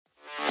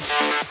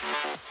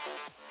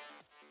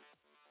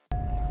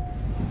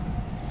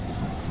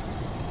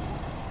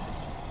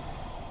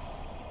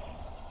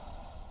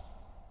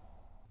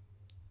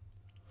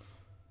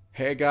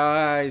Hey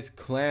guys,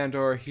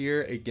 Clandor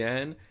here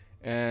again,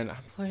 and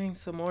I'm playing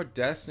some more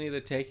Destiny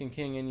the Taken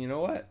King, and you know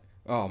what?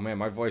 Oh man,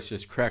 my voice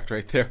just cracked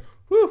right there.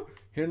 Woo!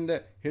 Hitting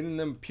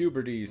them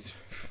puberties.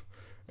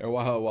 And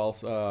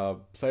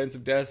while playing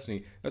some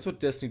Destiny, that's what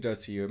Destiny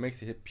does to you. It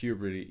makes you hit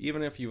puberty,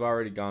 even if you've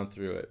already gone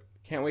through it.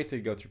 Can't wait to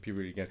go through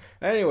puberty again.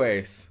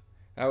 Anyways,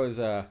 that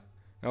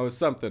was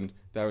something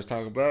that I was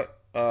talking about.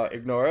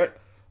 Ignore it.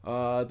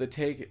 The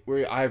take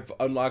where I've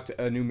unlocked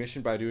a new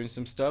mission by doing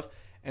some stuff,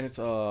 and it's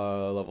a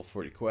level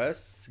 40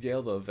 quest.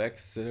 Scale the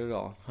Vex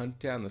Citadel. Hunt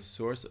down the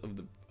source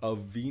of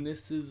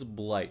Venus's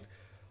blight.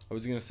 I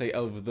was gonna say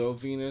of the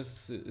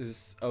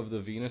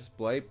Venus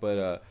blight,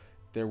 but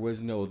there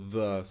was no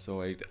the,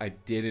 so I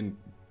didn't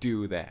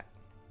do that.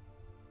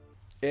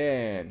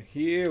 And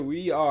here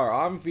we are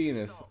on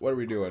Venus. Assault What are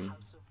we on the doing?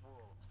 House of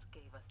Wolves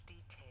gave us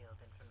detailed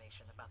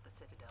information about the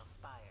Citadel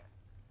Spire.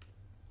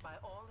 By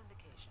all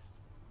indications,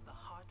 the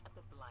heart of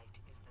the Blight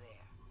is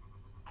there,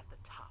 at the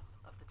top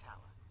of the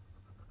tower.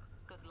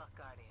 Good luck,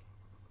 Guardian.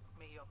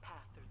 May your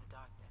path through the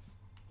darkness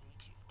lead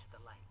you to the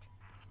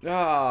light.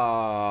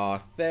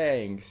 Ah,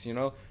 thanks.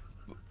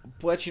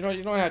 But you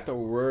don't have to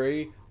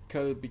worry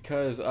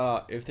because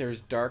if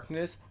there's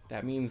darkness,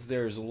 that means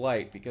there's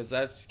light because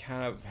that's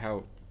kind of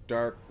how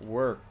dark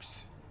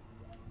works.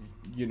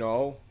 You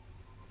know,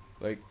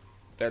 like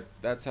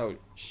that's how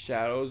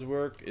shadows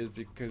work is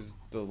because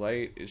the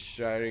light is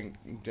shining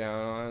down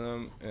on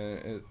them and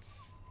it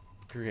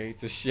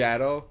creates a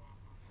shadow.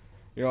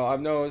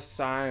 I'm no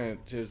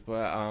scientist,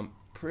 but I'm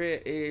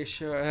pretty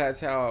sure that's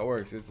how it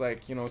works. It's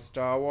like,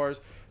 Star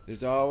Wars,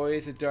 there's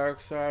always a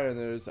dark side and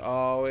there's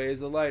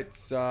always a light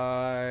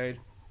side.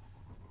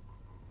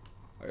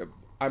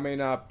 I may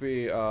not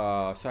be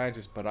a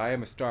scientist, but I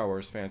am a Star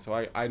Wars fan,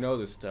 so I know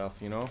this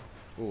stuff.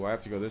 Ooh, I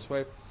have to go this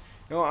way.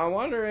 I'm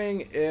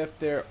wondering if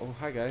there. Oh,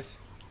 hi, guys.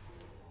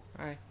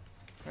 Hi.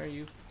 How are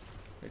you?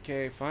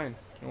 Okay, fine.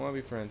 I don't want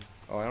to be friends.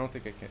 Oh, I don't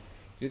think I can.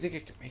 Do you think I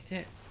can make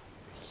that?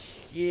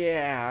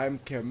 Yeah, I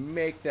can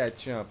make that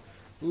jump.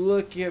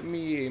 Look at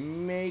me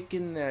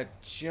making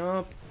that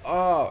jump.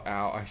 Oh,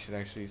 ow! I should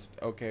actually.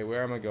 Okay,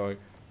 where am I going?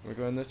 Am I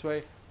going this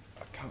way?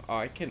 Oh,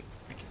 I can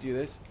do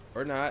this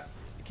or not.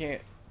 I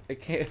can't. I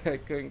can't. I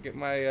couldn't get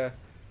my.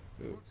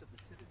 Roots of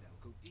the Citadel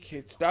go deep Kid,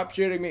 into the stop heart.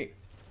 shooting me!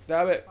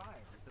 Stop The it! spire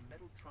is the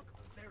metal trunk of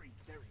a very,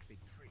 very big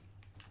tree.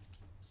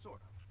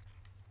 Sort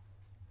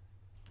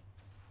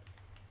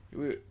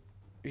of.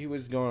 He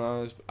was going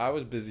on. I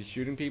was busy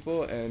shooting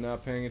people and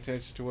not paying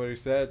attention to what he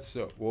said.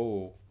 So,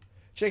 whoa!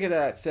 Check it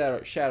out,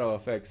 shadow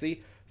effect.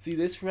 See,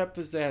 this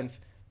represents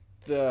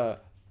the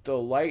the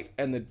light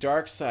and the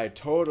dark side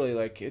totally.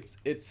 Like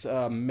it's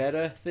a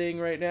meta thing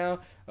right now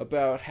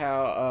about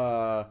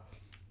how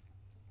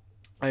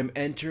I'm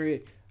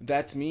entering.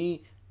 That's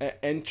me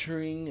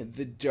entering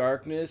the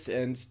darkness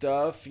and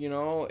stuff.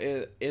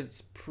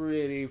 It's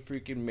pretty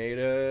freaking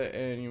meta,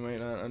 and you might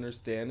not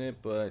understand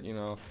it, but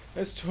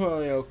it's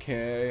totally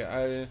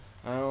okay.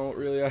 I don't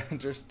really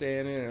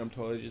understand it, and I'm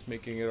totally just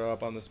making it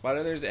up on the spot.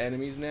 And there's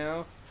enemies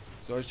now,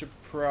 so I should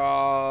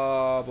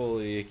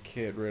probably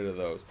get rid of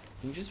those.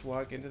 Can you just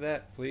walk into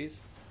that, please?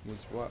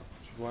 Just walk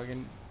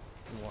in.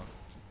 Walk.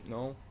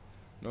 No.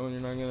 No,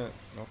 you're not gonna.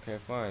 Okay,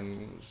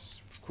 fine.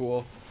 It's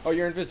cool. Oh,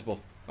 you're invisible.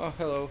 Oh,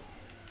 hello.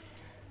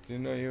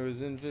 Didn't know you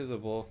was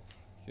invisible.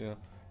 You know,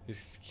 you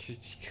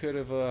could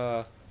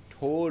have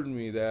told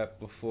me that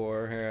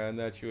beforehand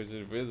that you was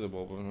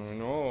invisible, but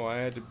no, I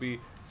had to be.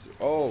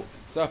 Oh,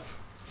 stop,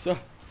 stop.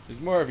 There's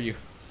more of you.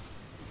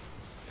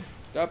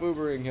 Stop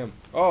Ubering him.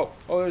 Oh,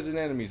 there's an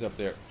enemies up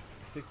there.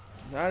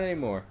 Not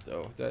anymore,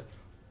 though.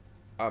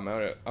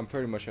 I'm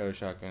pretty much out of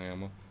shotgun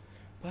ammo.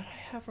 But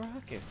I have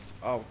rockets.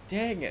 Oh,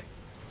 dang it.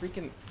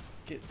 Freaking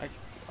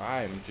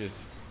I'm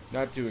just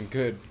not doing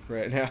good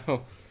right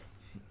now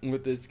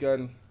with this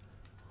gun.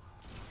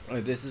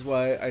 This is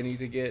why I need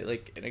to get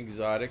like an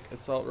exotic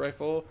assault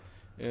rifle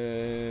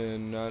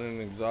and not an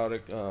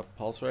exotic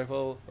pulse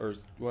rifle or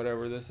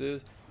whatever this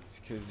is.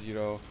 Because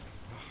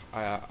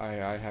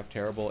I have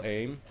terrible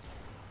aim,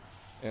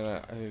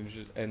 and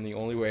and the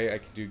only way I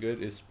can do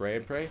good is spray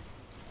and pray.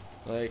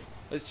 Like,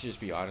 let's just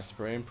be honest,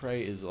 spray and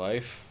pray is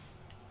life.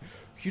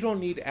 You don't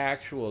need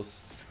actual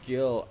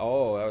skill.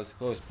 Oh, that was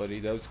close, buddy.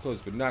 That was close,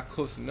 but not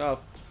close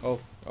enough. Oh,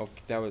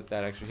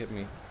 that actually hit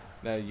me.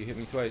 Now you hit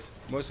me twice,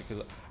 mostly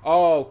because.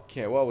 Oh,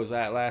 okay, what was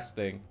that last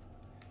thing?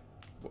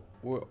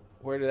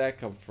 Where did that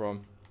come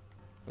from?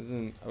 I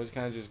was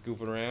kind of just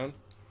goofing around.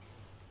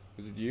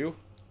 Was it you?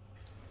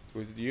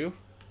 Was it you?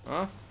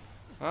 Huh?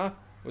 Huh?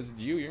 Was it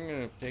you? You're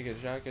gonna take a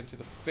shotgun to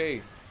the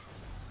face.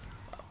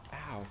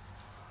 Ow.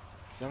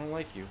 Because I don't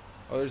like you.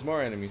 Oh, there's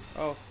more enemies.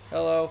 Oh,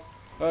 hello.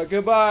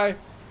 Goodbye.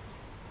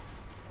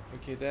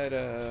 Okay,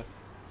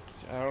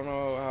 I don't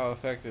know how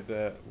effective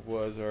that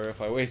was or if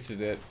I wasted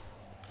it.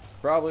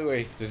 Probably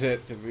wasted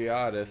it, to be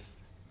honest.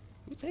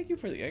 Well, thank you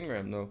for the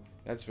engram, though.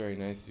 That's very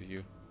nice of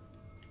you.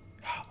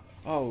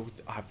 Oh,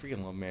 I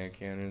freaking love man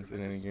cannons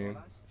in any game.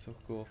 So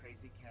cool.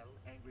 Crazy Kettle,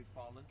 Angry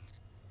Fallen.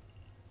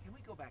 Can we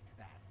go back to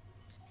that?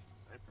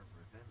 I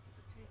prefer them to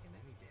the Taken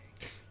any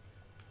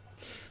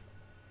day.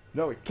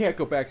 No, we can't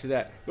go back to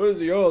that. Those are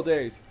the old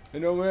days.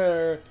 And no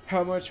matter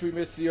how much we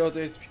miss the old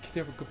days, we can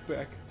never go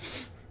back.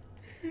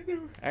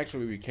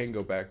 Actually, we can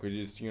go back. We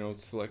just,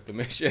 select the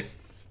mission.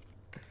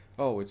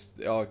 Oh,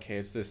 okay,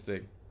 it's this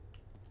thing.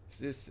 It's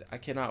this. I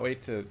cannot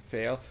wait to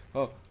fail.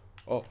 Oh.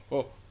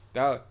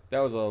 That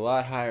was a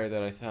lot higher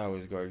than I thought it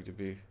was going to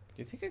be. Do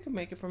you think I can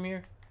make it from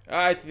here?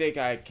 I think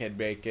I can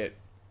make it.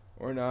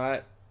 Or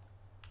not.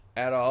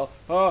 At all.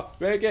 Oh,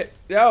 make it.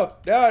 No.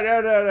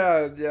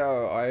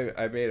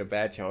 I made a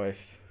bad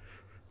choice.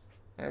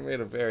 I made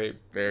a very,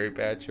 very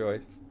bad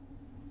choice.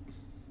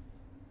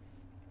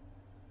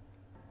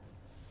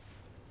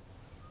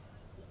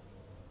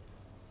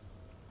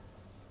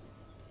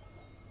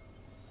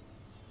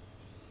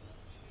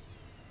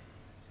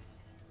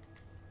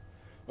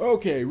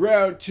 Okay,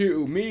 round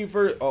two. Me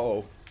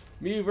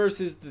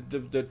versus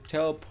the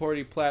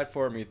teleporty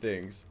platformy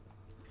things.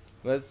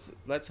 Let's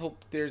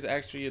hope there's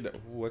actually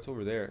what's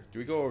over there. Do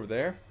we go over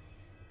there?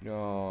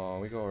 No,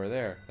 we go over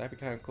there. That'd be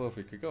kind of cool if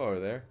we could go over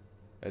there.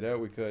 I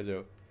doubt we could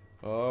though.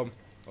 Oh,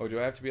 do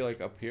I have to be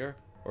like up here,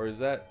 or is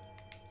that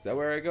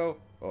where I go?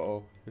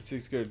 Uh-oh, this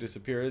thing's gonna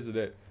disappear, isn't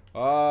it?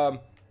 I'm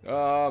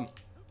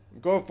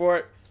going for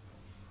it.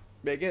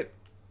 Make it.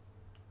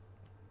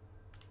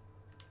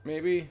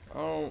 Maybe.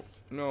 Oh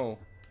no.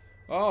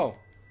 Oh,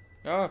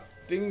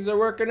 things are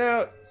working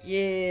out.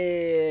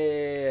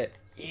 Yeah.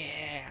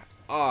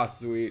 Oh,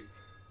 sweet.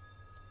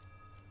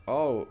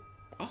 Oh,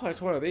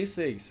 that's one of these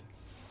things.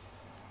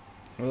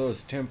 One of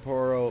those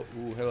temporal.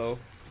 Ooh, hello.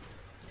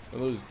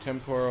 One of those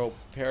temporal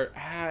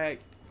Hey.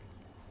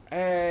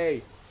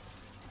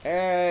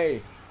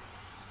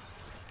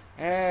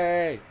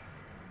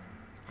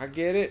 I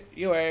get it.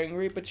 You're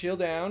angry, but chill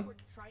down. We're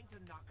trying to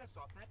knock us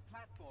off that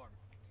platform.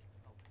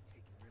 Oh, the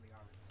Taken really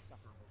are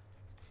insufferable.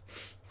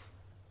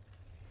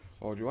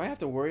 Oh, do I have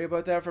to worry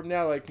about that from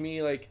now? Like me,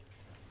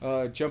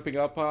 jumping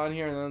up on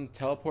here and then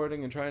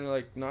teleporting and trying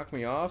to knock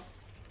me off?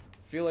 I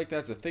feel like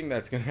that's a thing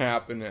that's gonna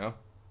happen now.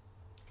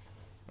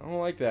 I don't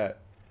like that.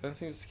 That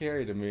seems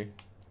scary to me.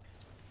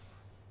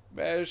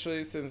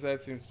 Especially since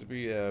that seems to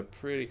be a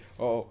pretty...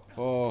 I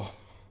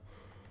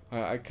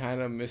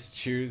kind of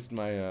misused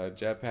my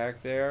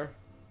jetpack there.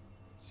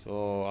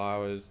 So I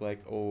was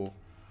like, oh.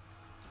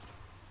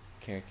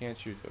 Can't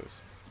shoot those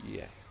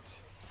yet.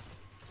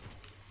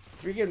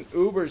 Freaking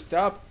Uber,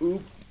 stop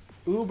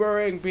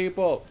Ubering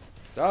people.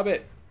 Stop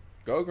it.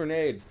 Go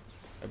grenade.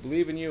 I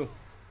believe in you.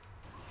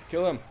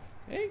 Kill him.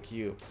 Thank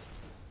you.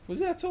 Was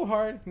that so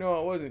hard?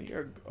 No, it wasn't.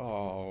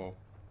 Oh.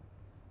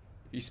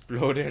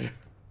 Exploded.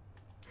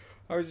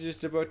 I was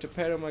just about to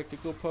pet him like the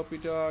good puppy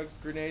dog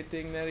grenade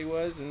thing that he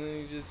was, and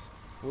then he just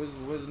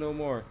was no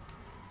more.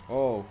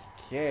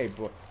 Okay,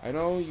 but I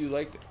know you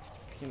like to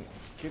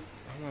get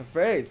on my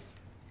face.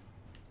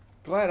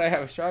 Glad I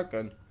have a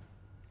shotgun.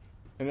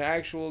 An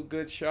actual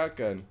good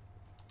shotgun.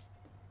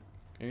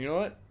 And you know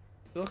what?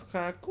 It looks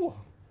kind of cool.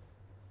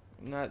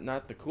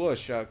 Not the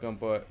coolest shotgun,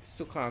 but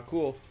still kind of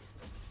cool.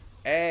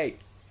 Hey,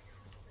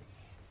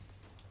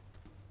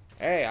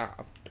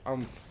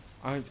 I'm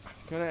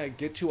gonna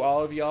get to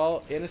all of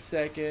y'all in a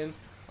second.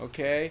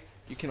 Okay,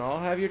 you can all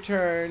have your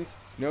turns.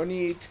 No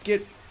need to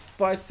get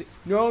fussy.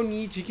 No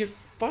need to get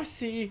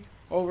fussy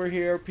over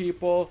here,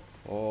 people.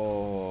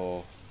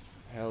 Oh,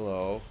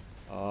 hello.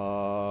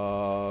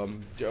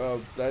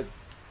 That.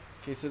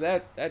 Okay, so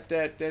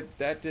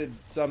that did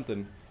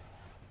something.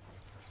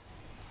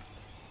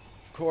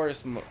 Of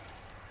course,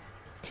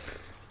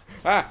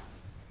 that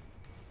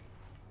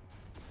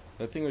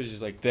thing was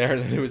just like there,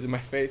 then it was in my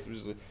face. It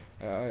was like,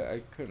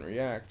 I couldn't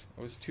react.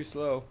 I was too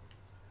slow.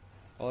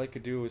 All I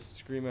could do was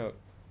scream out.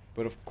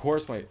 But of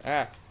course my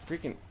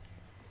freaking.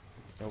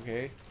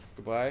 Okay,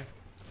 goodbye.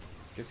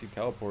 Guess he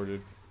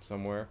teleported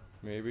somewhere.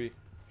 Maybe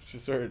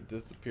just sort of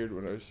disappeared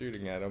when I was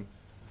shooting at him.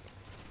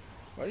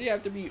 Why do you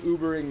have to be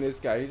Ubering this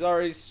guy? He's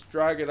already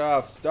struck it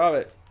off. Stop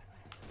it.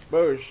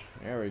 Boosh.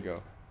 There we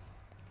go.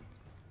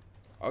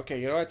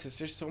 Okay, you know what? Since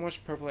there's so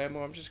much purple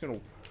ammo, I'm just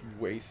gonna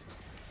waste.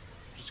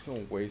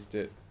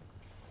 It.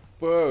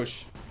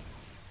 Boosh.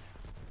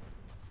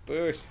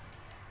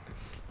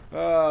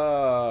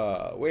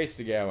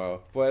 Wasting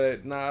ammo.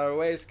 But not a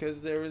waste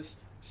because there was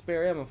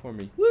spare ammo for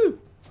me. Woo!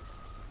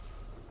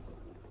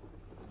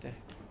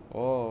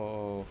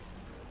 Oh.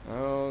 I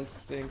don't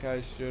think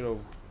I should have.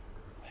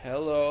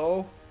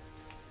 Hello?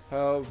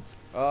 Oh,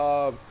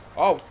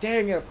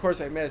 dang it. Of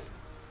course I missed.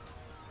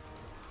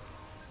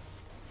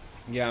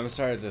 Yeah, I'm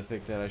starting to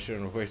think that I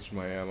shouldn't have wasted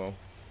my ammo.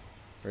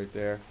 Right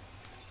there.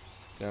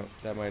 No,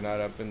 that might not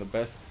have been the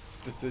best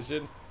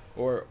decision.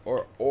 Or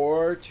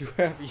to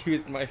have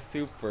used my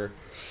super.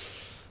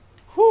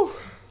 Whew.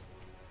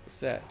 What's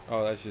that?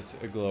 Oh, that's just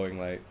a glowing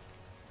light.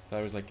 Thought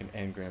it was like an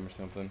engram or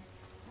something.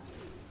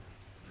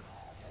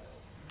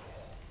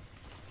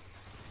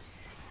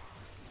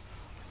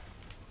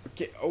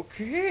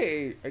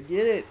 Okay, I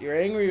get it. You're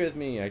angry with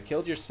me. I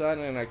killed your son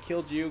and I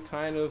killed you,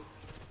 kind of.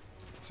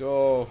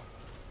 So,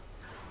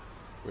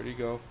 where'd he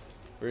go?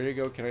 Where'd he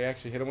go? Can I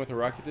actually hit him with a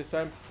rocket this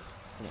time?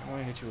 I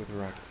want to hit you with a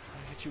rocket.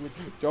 I hit you with.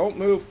 Don't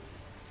move.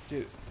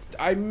 Dude,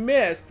 I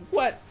missed.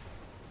 What?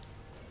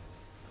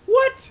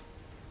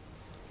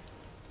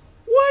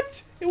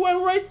 What? It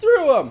went right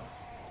through him.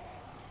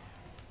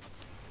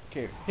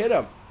 Okay, hit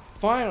him.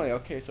 Finally.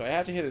 Okay, so I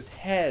have to hit his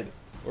head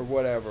or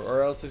whatever,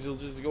 or else he'll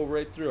just go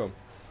right through him.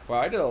 Wow,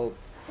 I did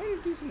quite a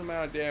decent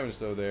amount of damage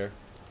though there.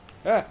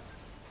 Ah,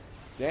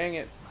 dang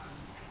it.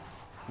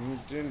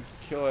 Didn't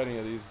kill any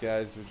of these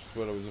guys, which is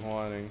what I was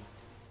wanting.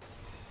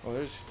 Oh,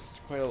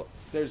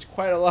 there's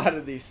quite a lot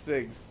of these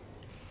things.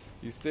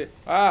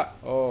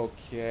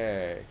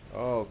 Okay,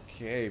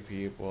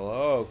 people,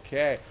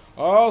 okay.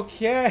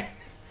 Okay.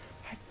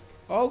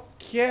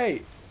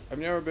 I've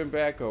never been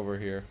back over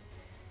here.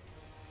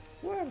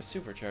 We'll have a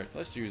supercharge.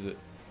 Let's use it.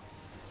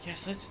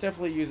 Yes, let's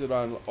definitely use it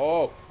on.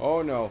 Oh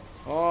no.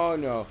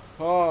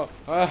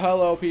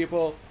 Hello,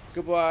 people.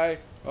 Goodbye.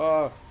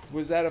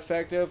 Was that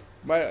effective?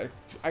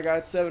 I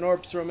got 7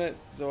 orbs from it,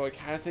 so I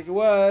kind of think it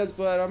was,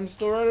 but I'm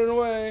still running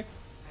away.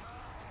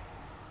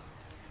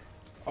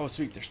 Oh,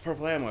 sweet. There's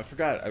purple ammo. I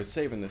forgot. I was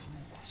saving this.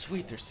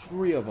 Sweet. There's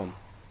 3 of them.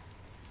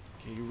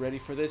 Okay, you ready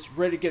for this?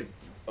 Ready to get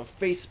a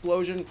face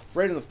explosion?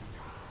 Right in the...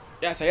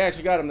 Yes, I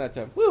actually got him that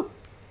time. Woo!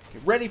 Okay,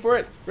 ready for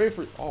it?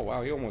 Oh,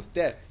 wow. You're almost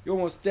dead. You're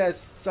almost dead,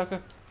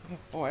 sucker.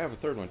 Oh, I have a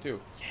 3rd one, too.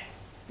 Yeah.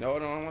 No,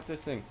 I want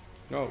this thing.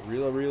 No,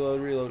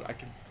 reload. I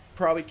can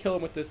probably kill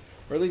him with this.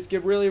 Or at least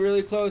get really,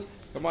 really close.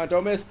 Come on,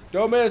 don't miss.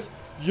 Don't miss.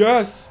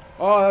 Yes!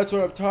 Oh, that's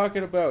what I'm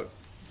talking about.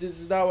 This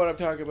is not what I'm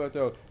talking about,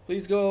 though.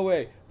 Please go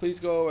away. Please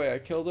go away. I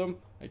killed him.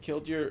 I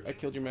killed your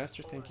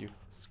master. Thank you.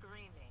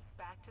 Screaming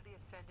back to the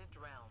ascended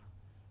realm,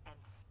 and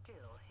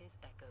still his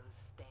echoes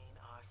stain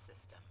our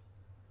system.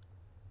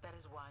 That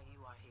is why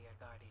you are here,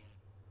 Guardian.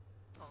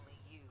 Only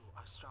you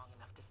are strong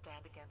enough to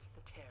stand against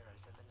the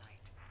terrors in the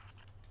night.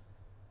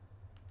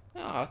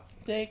 Oh,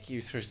 thank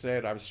you for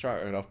saying I'm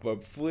strong enough,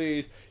 but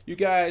please, you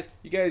guys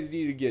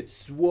need to get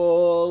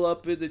swole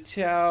up in the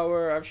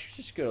tower. I'm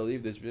just gonna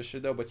leave this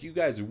mission though, but you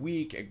guys are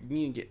weak and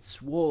need to get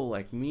swole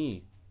like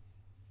me.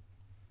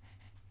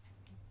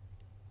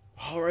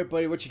 Alright,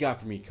 buddy, what you got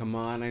for me? Come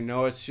on, I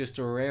know it's just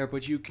a rare,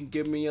 but you can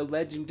give me a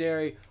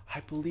legendary. I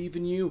believe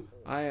in you.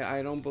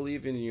 I don't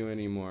believe in you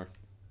anymore.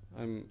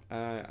 I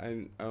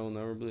will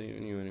never believe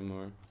in you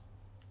anymore.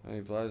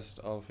 I've lost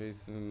all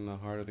faith in the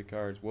heart of the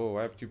cards. Whoa,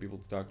 I have 2 people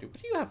to talk to.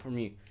 What do you have for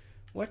me?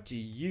 What do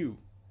you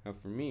have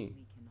for me?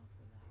 We cannot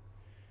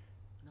relax.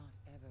 Not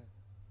ever.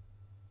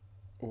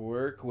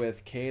 Work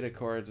with Kate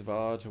Accords of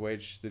all to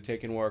wage the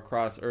taken war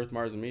across Earth,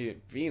 Mars, and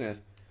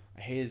Venus.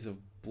 A haze of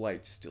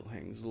blight still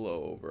hangs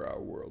low over our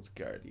world's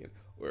guardian.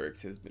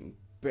 Oryx has been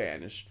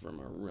banished from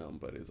our realm,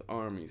 but his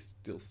army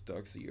still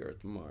stalks the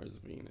Earth, Mars,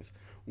 Venus.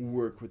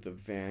 Work with the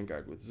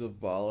Vanguard with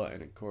Zavala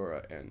and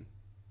Ikora and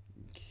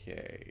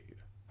Cade.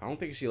 I don't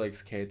think she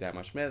likes Cade that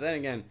much. Man, then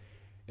again,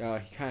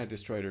 he kind of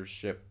destroyed her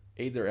ship.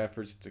 Aid their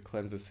efforts to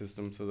cleanse the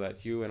system so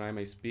that you and I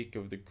may speak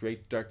of the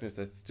great darkness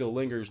that still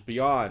lingers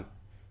beyond.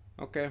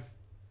 Okay.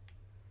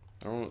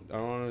 I don't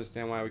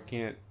understand why we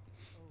can't.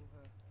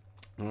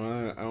 I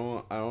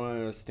don't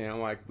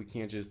understand why we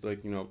can't just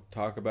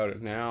talk about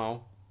it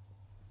now.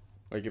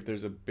 Like if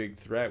there's a big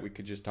threat, we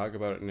could just talk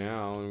about it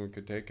now and we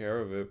could take care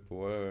of it. But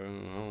I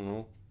don't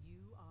know.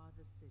 You are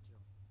the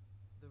sigil,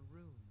 the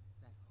rune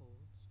that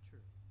holds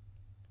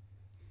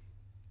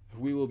true.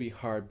 We will be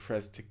hard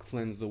pressed to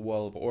cleanse the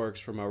wall of Oryx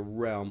from our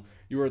realm.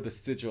 You are the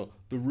sigil,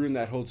 the rune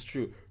that holds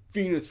true.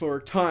 Venus for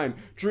a time,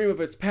 dream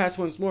of its past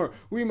once more.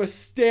 We must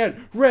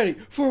stand ready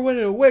for when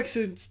it awakes.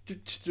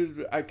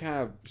 I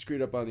kind of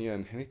screwed up on the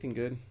end. Anything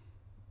good?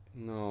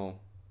 No.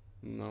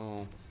 Venus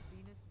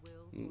will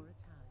for a time.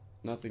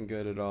 Nothing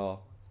good at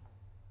all.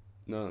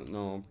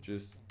 No,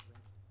 just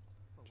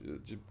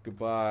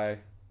goodbye.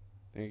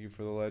 Thank you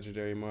for the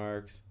legendary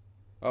marks.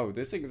 Oh,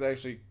 this thing's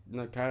actually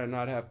kind of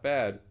not half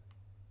bad.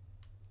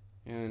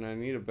 And I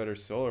need a better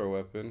solar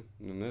weapon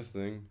than this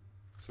thing.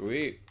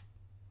 Sweet.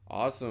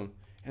 Awesome.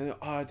 And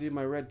oh, dude,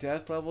 my Red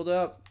Death leveled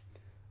up.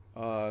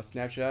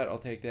 Snapshot, I'll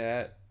take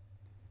that.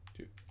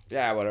 Dude,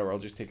 yeah, whatever. I'll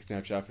just take a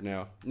snapshot for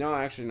now. No,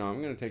 actually, no.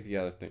 I'm gonna take the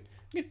other thing.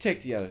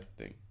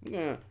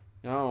 I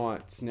don't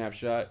want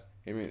snapshot.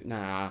 I mean,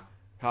 nah.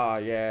 Oh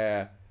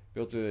yeah.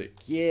 Built it.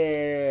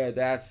 Yeah,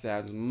 that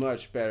sounds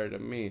much better to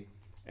me.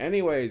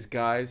 Anyways,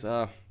 guys,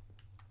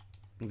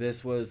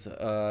 this was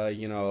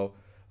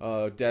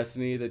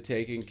Destiny the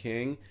Taken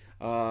King.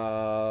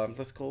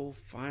 Let's go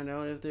find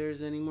out if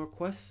there's any more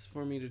quests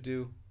for me to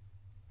do.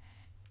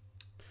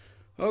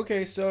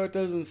 Okay, so it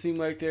doesn't seem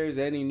like there's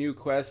any new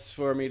quests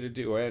for me to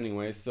do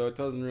anyway, so it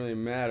doesn't really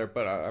matter,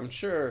 but I'm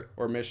sure,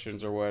 or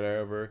missions or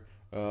whatever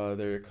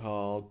they're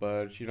called,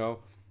 but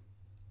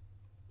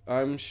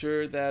I'm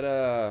sure that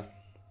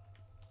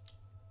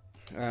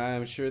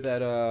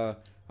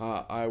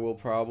I will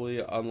probably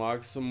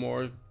unlock some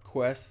more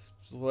quests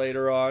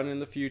later on in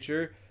the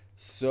future.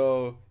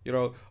 So,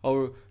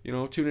 I'll,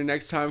 tune in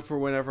next time for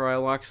whenever I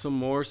unlock some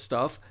more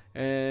stuff.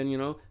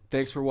 And,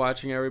 thanks for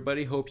watching,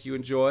 everybody. Hope you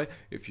enjoy.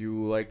 If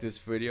you like this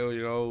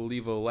video,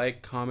 leave a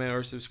like, comment,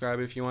 or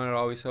subscribe if you want. It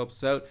always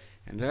helps us out.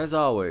 And as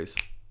always,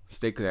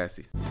 stay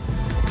classy.